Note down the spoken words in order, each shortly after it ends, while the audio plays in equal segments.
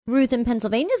Ruth in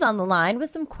Pennsylvania is on the line with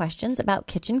some questions about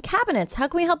kitchen cabinets. How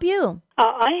can we help you?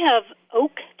 I have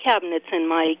oak cabinets in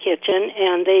my kitchen,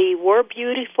 and they were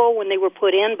beautiful when they were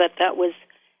put in, but that was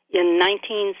in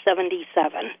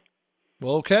 1977.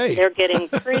 Okay. They're getting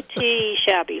pretty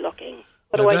shabby looking.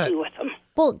 What do I do with them?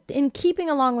 Well, in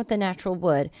keeping along with the natural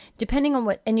wood, depending on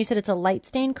what, and you said it's a light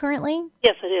stain currently?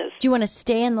 Yes, it is. Do you want to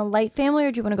stay in the light family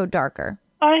or do you want to go darker?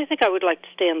 I think I would like to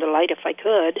stay in the light if I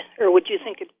could. Or would you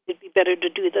think it'd be better to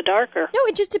do the darker? No,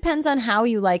 it just depends on how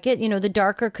you like it. You know, the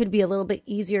darker could be a little bit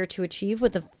easier to achieve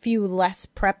with a few less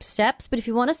prep steps. But if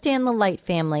you want to stay in the light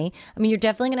family, I mean, you're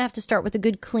definitely going to have to start with a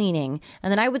good cleaning.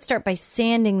 And then I would start by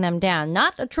sanding them down.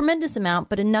 Not a tremendous amount,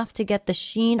 but enough to get the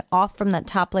sheen off from that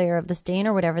top layer of the stain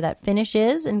or whatever that finish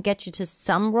is and get you to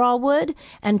some raw wood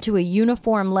and to a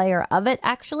uniform layer of it,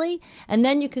 actually. And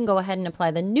then you can go ahead and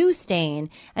apply the new stain.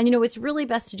 And, you know, it's really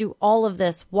best to do all of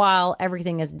this while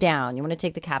everything is down. You want to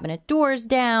take the cabinet doors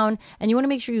down, and you want to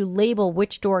make sure you label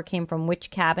which door came from which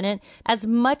cabinet. As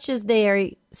much as they are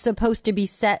supposed to be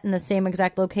set in the same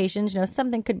exact locations, you know,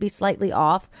 something could be slightly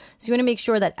off. So you want to make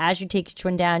sure that as you take each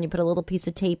one down, you put a little piece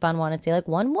of tape on one and say like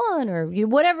 1-1 or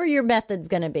whatever your method's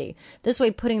going to be. This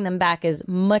way, putting them back is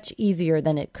much easier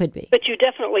than it could be. But you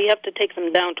definitely have to take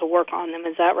them down to work on them.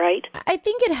 Is that right? I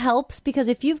think it helps because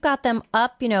if you've got them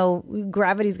up, you know,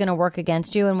 gravity's going to work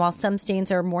against you. And while some stains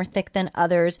are more thick than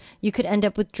others, you could end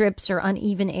up with drips or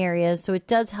uneven areas. So it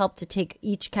does help to take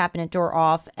each cabinet door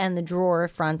off and the drawer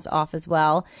fronts off as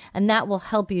well. And that will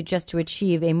help you just to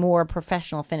achieve a more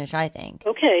professional finish, I think.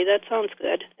 Okay, that sounds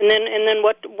good. And then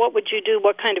what would you do?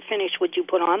 What kind of finish would you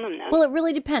put on them then? Well, it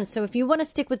really depends. So if you want to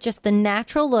stick with just the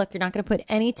natural look, you're not going to put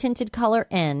any tinted color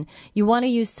in. You want to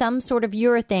use some sort of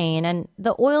urethane, and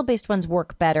the oil-based ones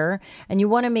work better. And you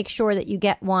want to make sure that you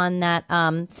get one that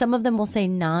some of them will say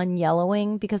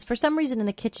non-yellowing, because for some reason in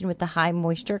the kitchen with the high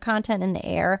moisture content in the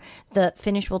air, the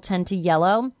finish will tend to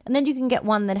yellow. And then you can get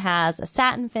one that has a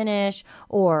satin finish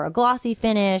or a glossy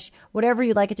finish, whatever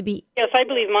you like it to be. Yes, I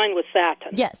believe mine was satin.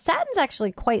 Yeah, satin's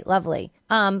actually quite lovely.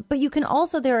 But you can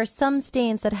also, there are some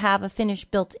stains that have a finish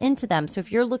built into them. So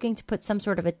if you're looking to put some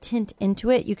sort of a tint into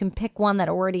it, you can pick one that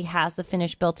already has the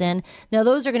finish built in. Now,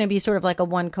 those are going to be sort of like a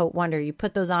one-coat wonder. You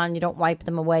put those on, you don't wipe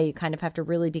them away. You kind of have to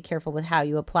really be careful with how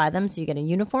you apply them so you get a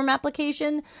uniform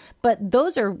application. But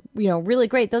those are, you know, really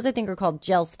great. Those, I think, are called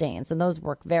gel stains, and those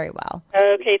work very well.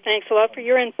 Okay, thanks a lot for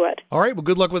your input. All right, well,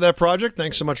 good luck with that project.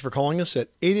 Thanks so much for calling us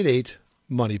at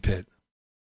 888-MONEY-PIT.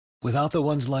 Without the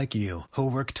ones like you,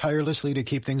 who work tirelessly to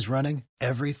keep things running,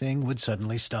 everything would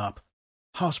suddenly stop.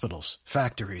 Hospitals,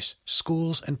 factories,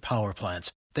 schools, and power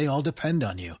plants, they all depend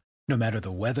on you. No matter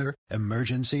the weather,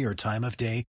 emergency, or time of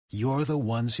day, you're the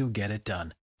ones who get it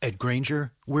done. At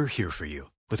Grainger, we're here for you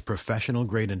with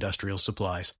professional-grade industrial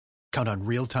supplies. Count on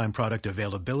real-time product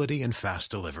availability and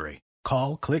fast delivery.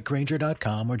 Call, click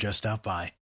Grainger.com, or just stop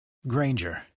by.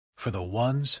 Grainger, for the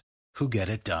ones who get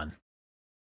it done.